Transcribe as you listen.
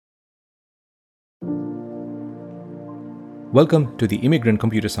Welcome to the Immigrant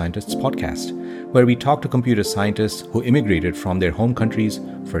Computer Scientists podcast, where we talk to computer scientists who immigrated from their home countries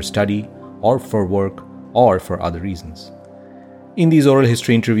for study or for work or for other reasons. In these oral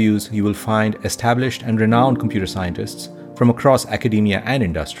history interviews, you will find established and renowned computer scientists from across academia and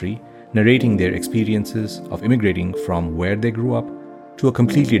industry narrating their experiences of immigrating from where they grew up to a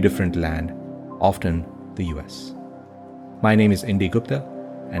completely different land, often the US. My name is Indy Gupta,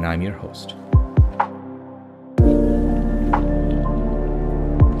 and I'm your host.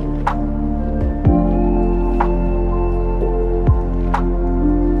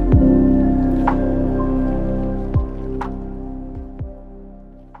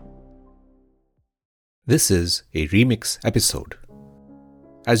 This is a remix episode.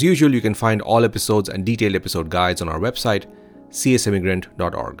 As usual, you can find all episodes and detailed episode guides on our website,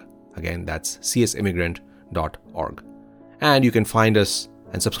 csimmigrant.org. Again, that's csimmigrant.org. And you can find us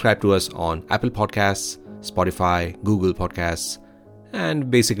and subscribe to us on Apple Podcasts, Spotify, Google Podcasts, and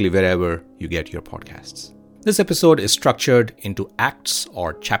basically wherever you get your podcasts. This episode is structured into acts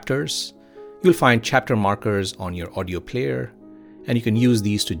or chapters. You'll find chapter markers on your audio player, and you can use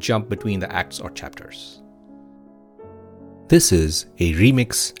these to jump between the acts or chapters. This is a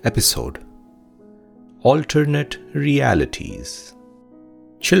remix episode. Alternate realities.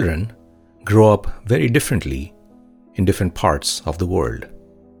 Children grow up very differently in different parts of the world.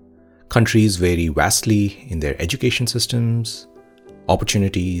 Countries vary vastly in their education systems,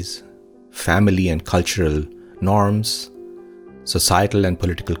 opportunities, family and cultural norms, societal and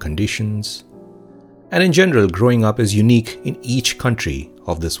political conditions, and in general, growing up is unique in each country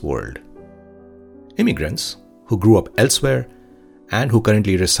of this world. Immigrants who grew up elsewhere and who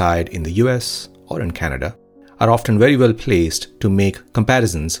currently reside in the US or in Canada are often very well placed to make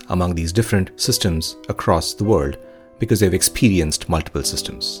comparisons among these different systems across the world because they've experienced multiple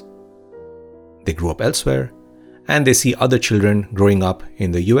systems. They grew up elsewhere and they see other children growing up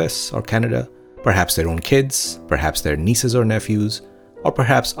in the US or Canada, perhaps their own kids, perhaps their nieces or nephews, or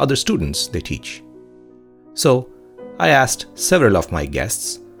perhaps other students they teach. So, I asked several of my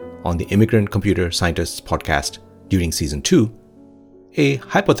guests on the Immigrant Computer Scientists podcast during season 2 a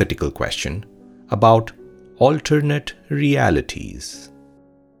hypothetical question about alternate realities.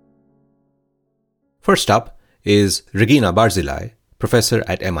 First up is Regina Barzilai, professor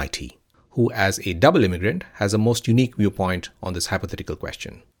at MIT, who as a double immigrant has a most unique viewpoint on this hypothetical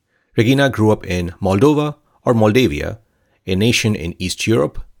question. Regina grew up in Moldova or Moldavia, a nation in East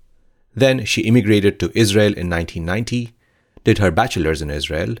Europe. Then she immigrated to Israel in 1990, did her bachelor's in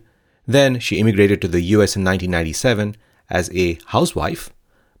Israel. Then she immigrated to the US in 1997 as a housewife,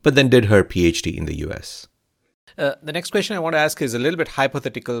 but then did her PhD in the US. The next question I want to ask is a little bit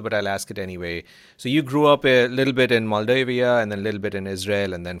hypothetical, but I'll ask it anyway. So you grew up a little bit in Moldavia and then a little bit in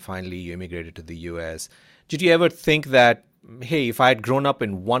Israel, and then finally you immigrated to the US. Did you ever think that, hey, if I had grown up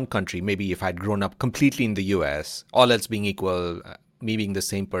in one country, maybe if I'd grown up completely in the US, all else being equal, me being the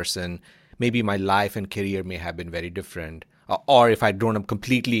same person, maybe my life and career may have been very different. Or if I'd grown up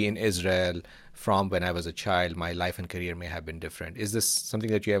completely in Israel from when I was a child, my life and career may have been different. Is this something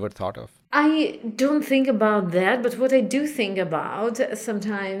that you ever thought of? I don't think about that, but what I do think about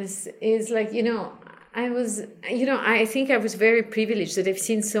sometimes is like, I think I was very privileged that I've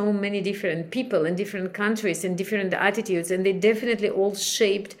seen so many different people in different countries and different attitudes, and they definitely all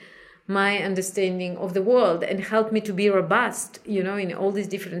shaped my understanding of the world and helped me to be robust, in all these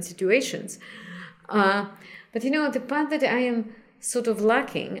different situations. But, the part that I am sort of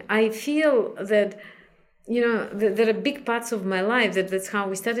lacking, I feel that, there are big parts of my life that's how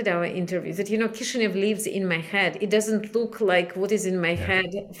we started our interview, that, Kishinev lives in my head. It doesn't look like what is in my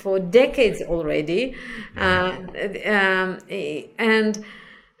head for decades already. And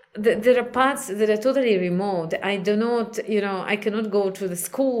there are parts that are totally remote. I do not, I cannot go to the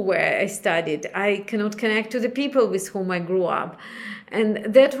school where I studied. I cannot connect to the people with whom I grew up. And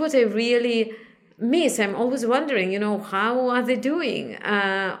that's what I really miss. I'm always wondering, how are they doing?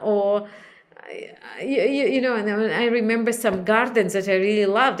 And I remember some gardens that I really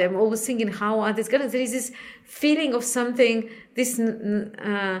loved. I'm always thinking, how are these gardens? There is this feeling of something, this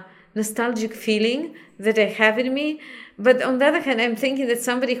nostalgic feeling that I have in me. But on the other hand, I'm thinking that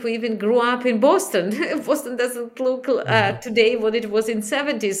somebody who even grew up in Boston, Boston doesn't look today what it was in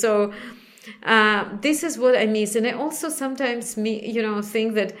 70s. So this is what I miss. And I also sometimes,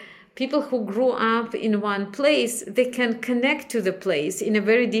 think that people who grew up in one place, they can connect to the place in a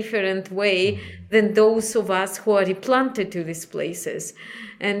very different way than those of us who are replanted to these places.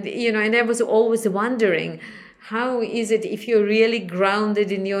 And, and I was always wondering, how is it if you're really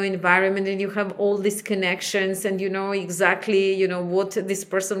grounded in your environment and you have all these connections and you know exactly, what this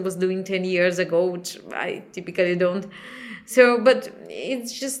person was doing 10 years ago, which I typically don't. So, but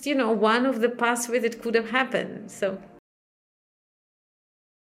it's just, one of the pathways that could have happened. So.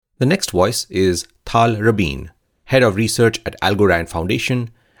 The next voice is Tal Rabin, Head of Research at Algorand Foundation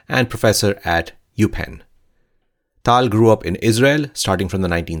and Professor at UPenn. Tal grew up in Israel starting from the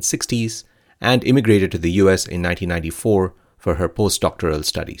 1960s and immigrated to the US in 1994 for her postdoctoral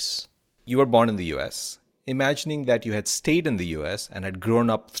studies. You were born in the US. Imagining that you had stayed in the US and had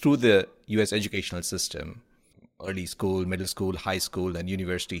grown up through the US educational system, early school, middle school, high school, and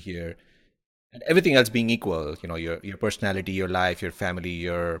university here, and everything else being equal, your personality, your life, your family,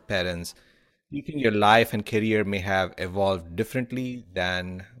 your parents, do you think your life and career may have evolved differently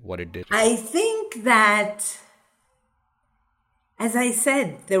than what it did? I think that, as I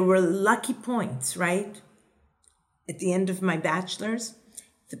said, there were lucky points, right? At the end of my bachelor's,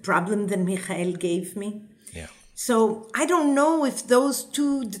 the problem that Michael gave me. Yeah. So I don't know if those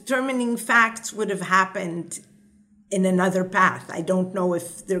two determining facts would have happened in another path. I don't know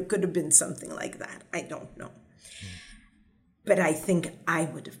if there could have been something like that. I don't know. But I think I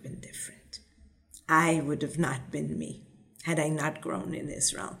would have been different. I would have not been me had I not grown in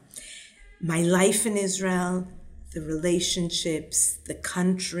Israel. My life in Israel, the relationships, the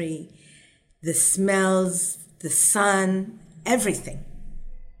country, the smells, the sun, everything.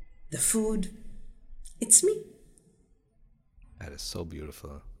 The food, it's me. That is so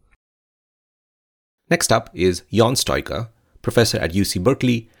beautiful. Next up is Jon Stoica, professor at UC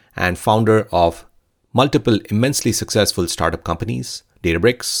Berkeley and founder of multiple immensely successful startup companies,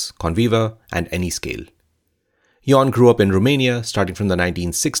 Databricks, Conviva, and Anyscale. Jon grew up in Romania starting from the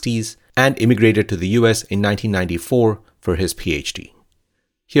 1960s and immigrated to the US in 1994 for his PhD.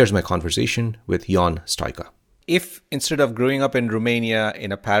 Here's my conversation with Jon Stoica. If instead of growing up in Romania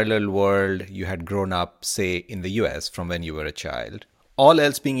in a parallel world, you had grown up, say, in the US from when you were a child, all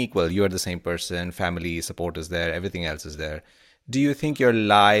else being equal, you are the same person, family support is there, everything else is there. Do you think your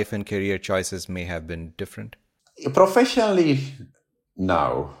life and career choices may have been different? Professionally,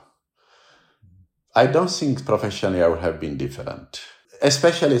 no. I don't think professionally I would have been different.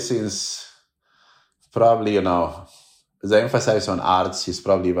 Especially since probably, the emphasis on arts is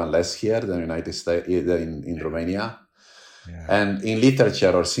probably even less here than United States, in Romania. Yeah. And in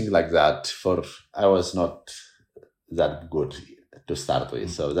literature or things like that, I was not that good to start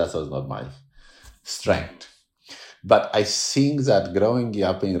with. So that was not my strength. But I think that growing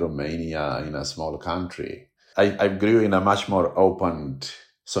up in Romania, in a small country, I grew in a much more open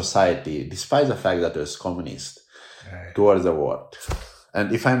society, despite the fact that it was communist, right, towards the world.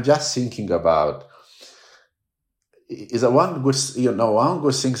 And if I'm just thinking about, one good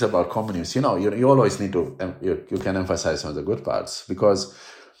thing about communism, you always need to, you can emphasize on the good parts, because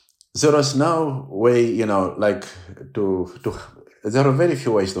there was no way, there are very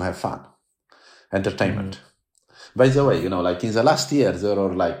few ways to have fun, entertainment. Mm-hmm. By the way, in the last year, there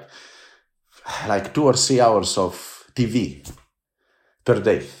are like 2 or 3 hours of TV per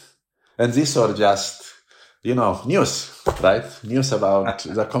day. And these are just, news, right? News about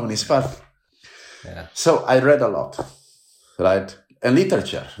the Communist Party. Yeah. So I read a lot, right? And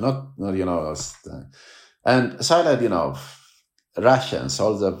literature, not and so I read, Russians,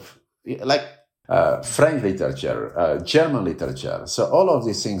 all the, French literature, German literature. So all of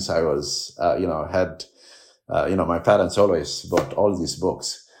these things I was, my parents always bought all these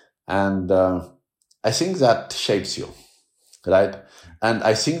books. And I think that shapes you, right? And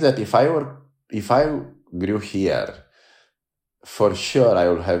I think that if I grew here, for sure I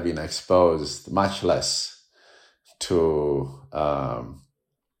would have been exposed much less to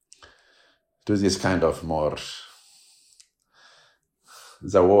this kind of more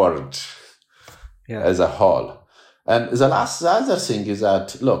the world as a whole. And the other thing is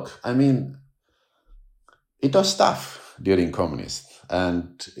that, look, it was tough during communism.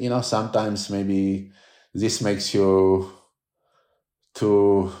 And, sometimes maybe this makes you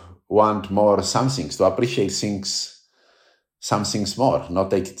to want more some things, to appreciate some things more,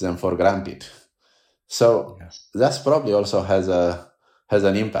 not take them for granted. So that's probably also has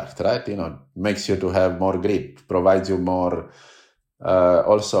an impact, right? Makes you to have more grit, provides you more,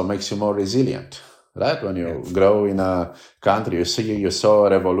 also makes you more resilient, right? When you grow in a country, you saw a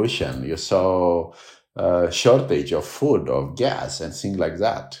revolution, you saw shortage of food, of gas, and things like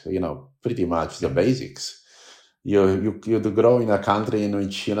that. Pretty much the basics. You grow in a country in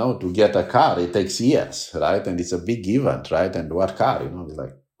which, to get a car, it takes years, right? And it's a big event, right? And what car,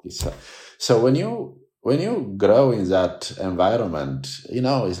 so when you grow in that environment,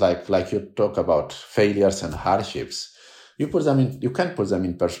 it's like you talk about failures and hardships. You can put them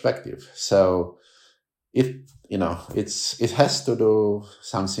in perspective. So it it has to do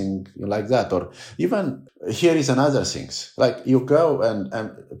something like that. Or even here is another things, like you go and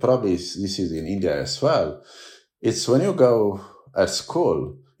probably this is in India as well. It's when you go at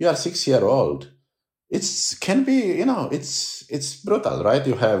school, you are 6-year-old. It's can be, it's brutal, right?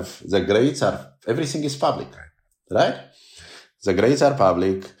 You have the grades everything is public, right? The grades are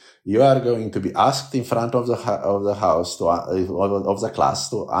public. You are going to be asked in front of the house of the class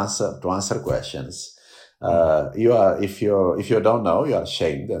to answer questions. You are, if you don't know, you are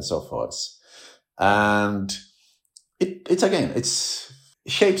shamed and so forth. And it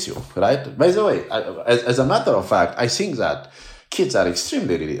shapes you, right? By the way, as a matter of fact, I think that kids are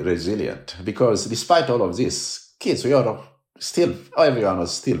extremely resilient, because despite all of this, kids, everyone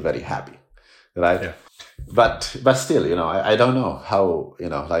was still very happy, right? Yeah. But still, I don't know how,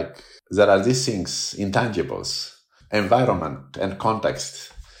 like there are these things, intangibles, environment and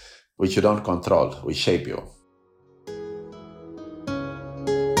context, which you don't control, which shape you.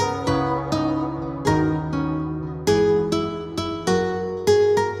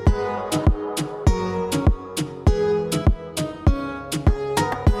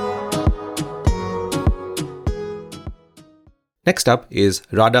 Next up is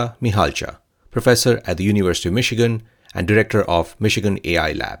Rada Mihalcea, professor at the University of Michigan and director of Michigan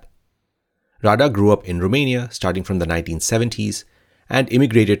AI Lab. Rada grew up in Romania starting from the 1970s and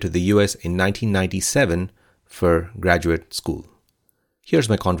immigrated to the US in 1997 for graduate school. Here's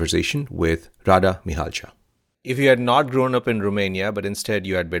my conversation with Rada Mihalcea. If you had not grown up in Romania, but instead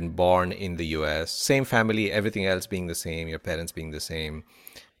you had been born in the US, same family, everything else being the same, your parents being the same,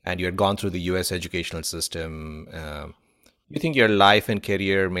 and you had gone through the US educational system, you think your life and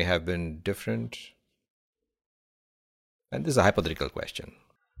career may have been different? And this is a hypothetical question.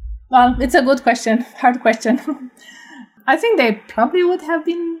 Well, it's a good question, hard question. I think they probably would have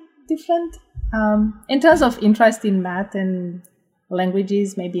been different. In terms of interest in math and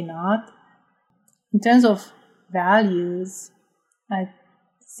languages, maybe not. In terms of values, I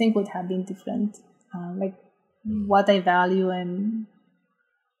think would have been different. Like what I value and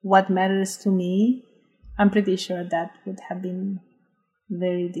what matters to me, I'm pretty sure that would have been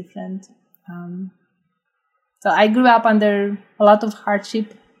very different. So I grew up under a lot of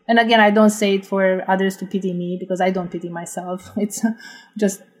hardship. And again, I don't say it for others to pity me, because I don't pity myself. It's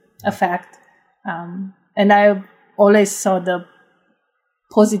just a fact. And I always saw the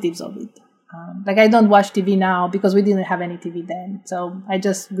positives of it. Like I don't watch TV now because we didn't have any TV then. So I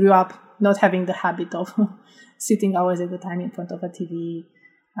just grew up not having the habit of sitting hours at a time in front of a TV.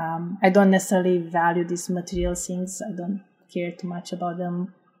 I don't necessarily value these material things. I don't care too much about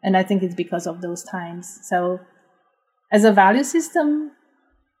them. And I think it's because of those times. So as a value system,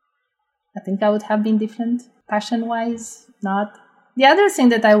 I think I would have been different. Passion-wise, not. The other thing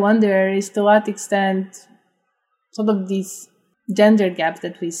that I wonder is to what extent sort of these gender gaps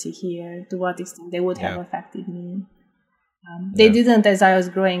that we see here, to what extent they would have affected me. They didn't as I was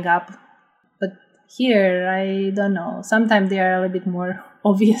growing up. But here, I don't know. Sometimes they are a little bit more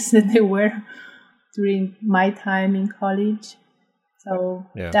obvious than they were during my time in college. So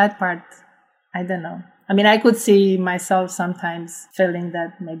that part, I don't know. I mean, I could see myself sometimes feeling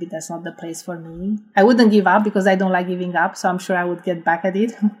that maybe that's not the place for me. I wouldn't give up because I don't like giving up. So I'm sure I would get back at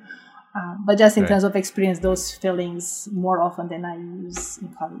it. But just in terms of experience, those feelings more often than I use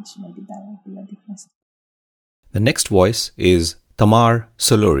in college, maybe that would be a difference. The next voice is Tamar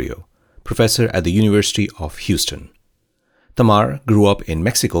Solorio, professor at the University of Houston. Tamar grew up in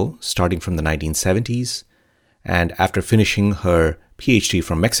Mexico starting from the 1970s, and after finishing her PhD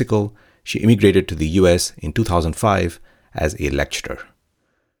from Mexico, she immigrated to the US in 2005 as a lecturer.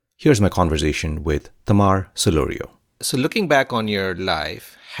 Here's my conversation with Tamar Solorio. So looking back on your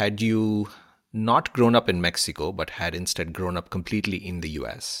life, had you not grown up in Mexico, but had instead grown up completely in the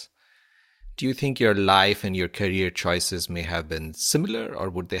US, do you think your life and your career choices may have been similar, or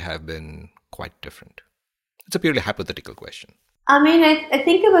would they have been quite different? It's a purely hypothetical question. I mean, I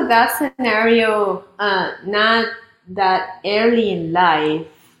think about that scenario not that early in life.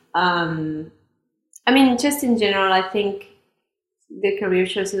 I mean, just in general, I think the career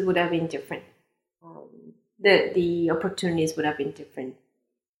choices would have been different. The opportunities would have been different.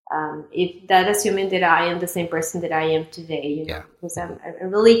 If that assuming that I am the same person that I am today, because I'm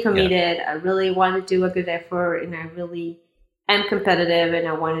really committed, I really want to do a good effort, and I really am competitive, and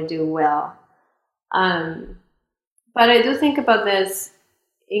I want to do well. But I do think about this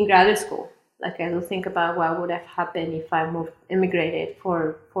in graduate school. Like I do think about what would have happened if I immigrated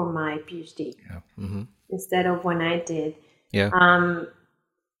for my PhD instead of when I did. And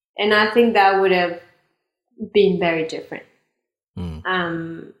I think that would have been very different.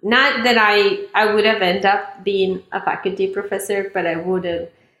 Not that I would have ended up being a faculty professor, but I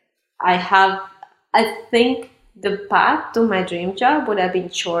think the path to my dream job would have been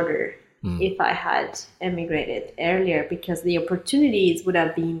shorter if I had emigrated earlier, because the opportunities would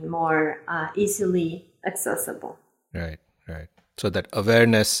have been more easily accessible. Right. So that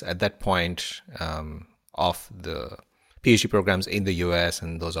awareness at that point of the PhD programs in the US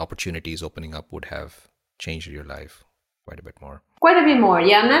and those opportunities opening up would have changed your life quite a bit more. Quite a bit more.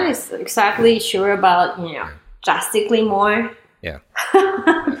 Yeah, I'm not exactly sure about, drastically more. Yeah.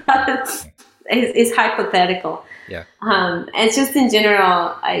 But it's hypothetical. Yeah. It's just in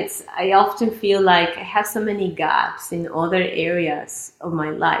general, I often feel like I have so many gaps in other areas of my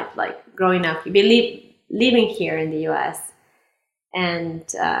life, like growing up, living here in the US and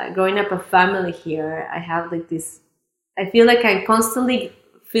growing up a family here. I have I feel like I'm constantly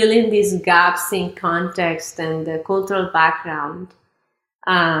filling these gaps in context and the cultural background.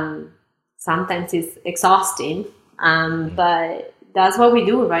 Sometimes it's exhausting, but that's what we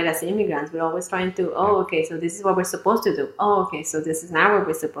do, right? As immigrants, we're always trying to, okay, so this is what we're supposed to do. Oh, okay, so this is now what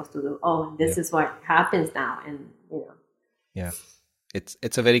we're supposed to do. Oh, and this is what happens now, and Yeah,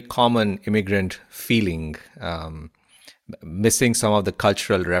 it's a very common immigrant feeling, missing some of the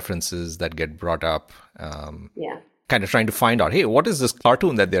cultural references that get brought up. Kind of trying to find out, hey, what is this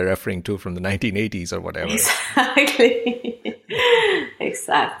cartoon that they're referring to from the 1980s or whatever?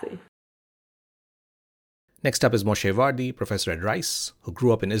 Exactly. Next up is Moshe Vardi, professor at Rice, who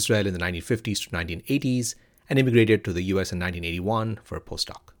grew up in Israel in the 1950s to 1980s and immigrated to the US in 1981 for a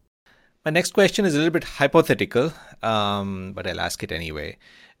postdoc. My next question is a little bit hypothetical, but I'll ask it anyway.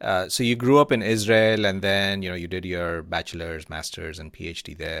 So you grew up in Israel, and then you did your bachelor's, master's, and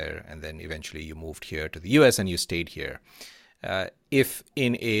PhD there, and then eventually you moved here to the US and you stayed here. If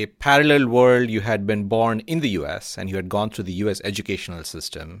in a parallel world you had been born in the US and you had gone through the US educational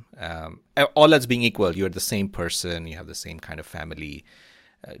system, all else being equal, you're the same person, you have the same kind of family.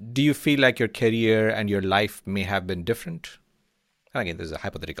 Do you feel like your career and your life may have been different? And again, this is a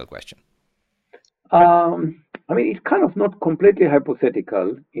hypothetical question. It's kind of not completely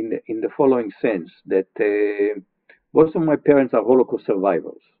hypothetical in the following sense that both of my parents are Holocaust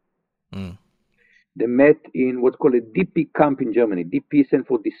survivors. They met in what's called a DP camp in Germany. DP stands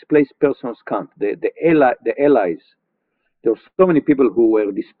for Displaced Persons Camp. The Allies. There were so many people who were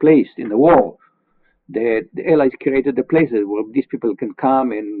displaced in the war. The Allies created the places where these people can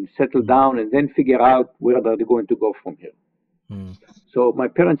come and settle down and then figure out where are they going to go from here. So my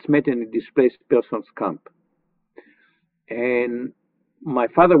parents met in a displaced persons camp. And my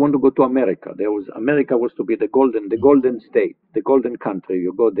father wanted to go to America. America was to be the golden state, the golden country.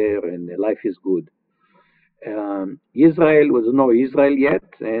 You go there and life is good. Israel was no Israel yet,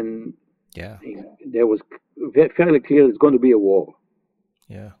 and there was fairly clear it's going to be a war.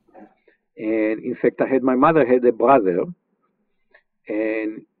 Yeah. And in fact, my mother had a brother,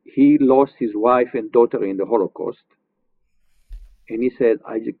 and he lost his wife and daughter in the Holocaust. And he said,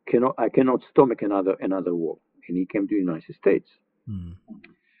 I cannot stomach another war. And he came to the United States.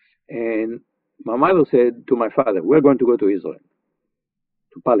 And my mother said to my father, we're going to go to Israel,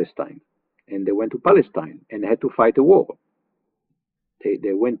 to Palestine. And they went to Palestine and had to fight a war. They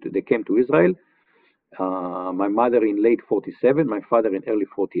came to Israel. My mother in late 47, my father in early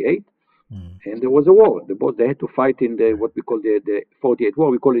 48. And there was a war. They had to fight in what we call the 48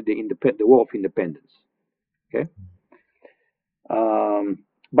 war. We call it the War of Independence. Okay.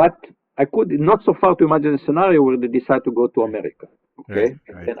 But I could not so far to imagine a scenario where they decide to go to America. Okay.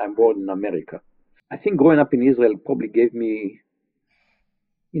 Right. And I'm born in America. I think growing up in Israel probably gave me,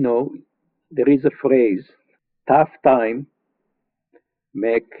 there is a phrase, tough time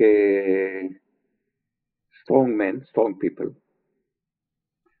make strong men, strong people.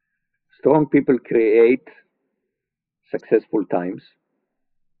 Strong people create successful times.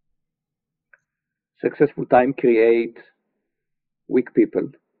 Successful time create weak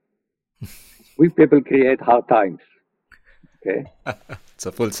people. Weak people create hard times. Okay? It's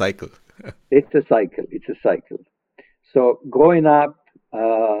a full cycle. It's a cycle. So growing up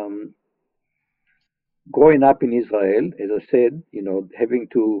in Israel, as I said, having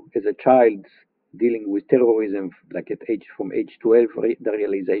to, as a child, dealing with terrorism, like from age 12, the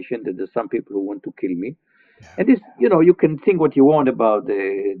realization that there's some people who want to kill me. Yeah. And this, you can think what you want about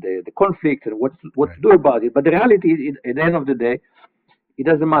the conflict and what to do about it. But the reality is, at the end of the day, it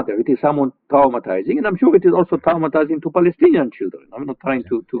doesn't matter. It is someone traumatizing. And I'm sure it is also traumatizing to Palestinian children. I'm not trying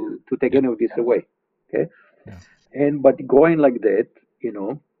to take any of this away. Okay. Yeah. But going like that,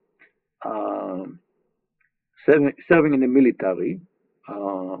 serving in the military,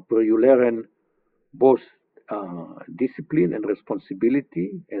 where you learn both discipline and responsibility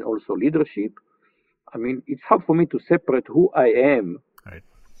and also leadership. I mean, it's hard for me to separate who I am. Right.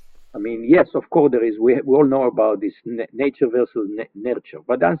 I mean, yes, of course, we all know about this nature versus nurture.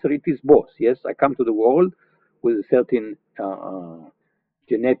 But the answer, it is both. Yes, I come to the world with a certain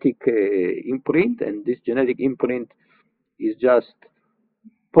genetic imprint, and this genetic imprint is just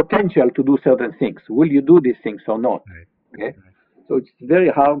potential to do certain things. Will you do these things or not? Right. Okay. Right. So it's very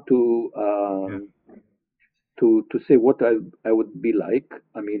hard to say what I would be like.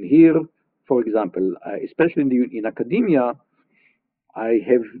 I mean, here, for example, especially in academia, I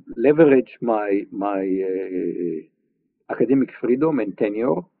have leveraged my academic freedom and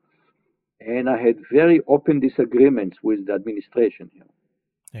tenure, and I had very open disagreements with the administration here.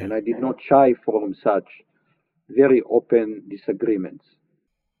 Yeah. And I did not shy from such very open disagreements.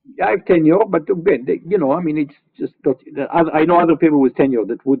 I have tenure, but again, I mean, it's just not, I know other people with tenure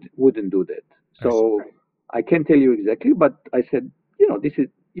that wouldn't do that. So I can't tell you exactly, but I said, this is,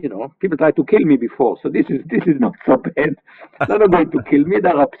 people tried to kill me before, so this is not so bad. They're not going to kill me.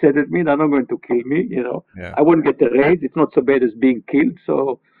 They're upset at me. They're not going to kill me. Yeah. I won't get a raise. It's not so bad as being killed.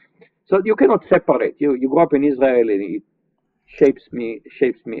 So you cannot separate. You grow up in Israel, and it shapes me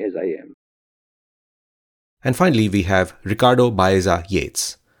as I am. And finally, we have Ricardo Baeza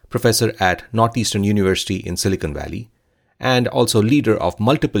Yates, professor at Northeastern University in Silicon Valley, and also leader of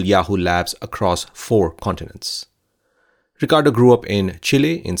multiple Yahoo labs across 4 continents. Ricardo grew up in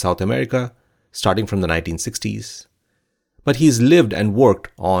Chile in South America, starting from the 1960s. But he's lived and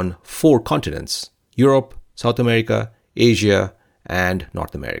worked on 4 continents: Europe, South America, Asia, and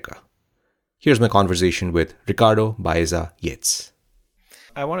North America. Here's my conversation with Ricardo Baeza Yates.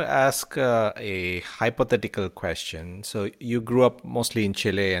 I want to ask a hypothetical question. So you grew up mostly in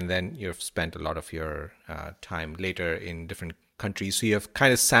Chile, and then you've spent a lot of your time later in different countries. So you have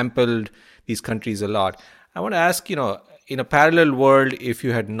kind of sampled these countries a lot. I want to ask, in a parallel world, if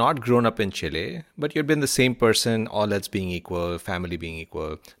you had not grown up in Chile, but you'd been the same person, all else being equal, family being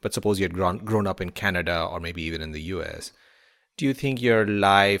equal, but suppose you had grown up in Canada or maybe even in the US, do you think your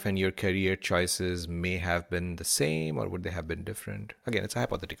life and your career choices may have been the same, or would they have been different? Again, it's a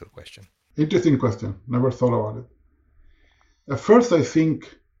hypothetical question. Interesting question. Never thought about it. At first, I think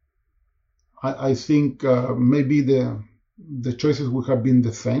maybe the choices would have been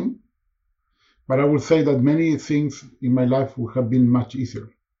the same, but I would say that many things in my life would have been much easier.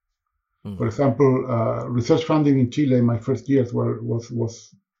 For example, research funding in Chile in my first years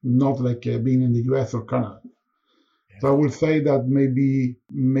was not like being in the US or Canada. So I would say that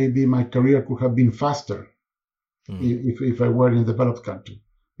maybe my career could have been faster if I were in a developed country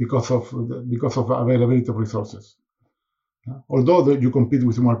because of availability of resources. Although you compete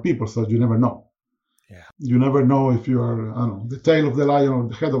with more people, so you never know. Yeah. You never know if you are the tail of the lion or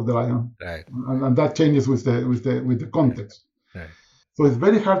the head of the lion, right? And that changes with the context. Right. So it's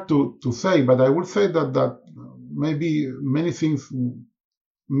very hard to say, but I would say that maybe many things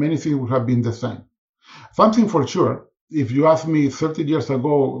would have been the same. Something for sure. If you asked me 30 years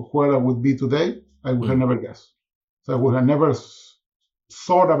ago where I would be today, I would have never guessed. So I would have never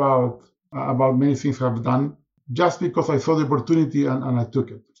thought about many things I've done just because I saw the opportunity and I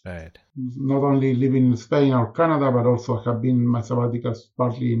took it. Right. Not only living in Spain or Canada, but also I have been my sabbaticals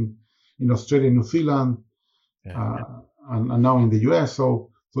partly in Australia, New Zealand, and now in the US.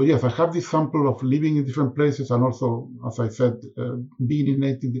 So yes, I have this sample of living in different places and also, as I said, being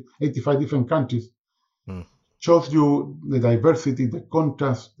in 85 different countries. Shows you the diversity, the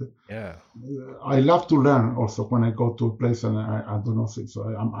contrast. Yeah. I love to learn also when I go to a place and I don't know things. So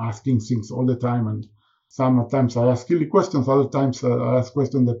I'm asking things all the time, and sometimes I ask silly questions. Other times I ask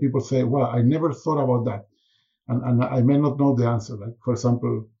questions that people say, "Well, I never thought about that," and I may not know the answer. Like, for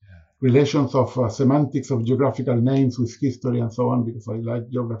example, relations of semantics of geographical names with history and so on, because I like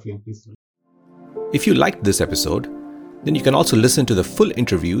geography and history. If you liked this episode, then you can also listen to the full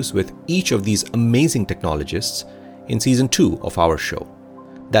interviews with each of these amazing technologists in Season 2 of our show.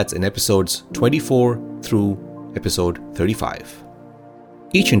 That's in episodes 24 through episode 35.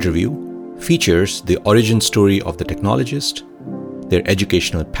 Each interview features the origin story of the technologist, their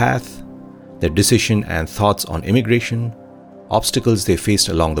educational path, their decision and thoughts on immigration, obstacles they faced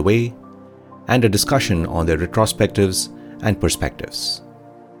along the way, and a discussion on their retrospectives and perspectives.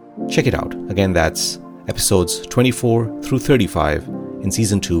 Check it out. Again, that's episodes 24 through 35 in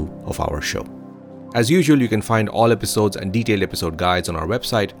Season 2 of our show. As usual, you can find all episodes and detailed episode guides on our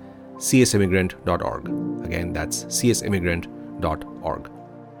website, csimmigrant.org. Again, that's csimmigrant.org.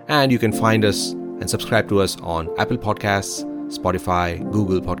 And you can find us and subscribe to us on Apple Podcasts, Spotify,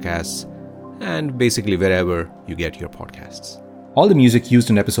 Google Podcasts, and basically wherever you get your podcasts. All the music used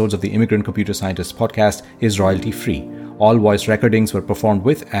in episodes of the Immigrant Computer Scientists podcast is royalty-free. All voice recordings were performed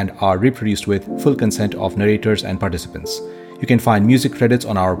with and are reproduced with full consent of narrators and participants. You can find music credits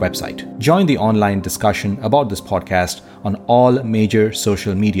on our website. Join the online discussion about this podcast on all major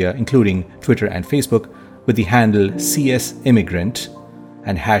social media, including Twitter and Facebook, with the handle CSImmigrant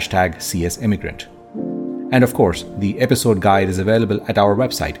and hashtag CSImmigrant. And of course, the episode guide is available at our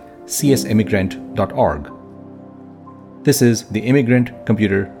website, csimmigrant.org. This is the Immigrant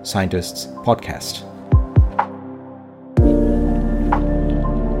Computer Scientists Podcast.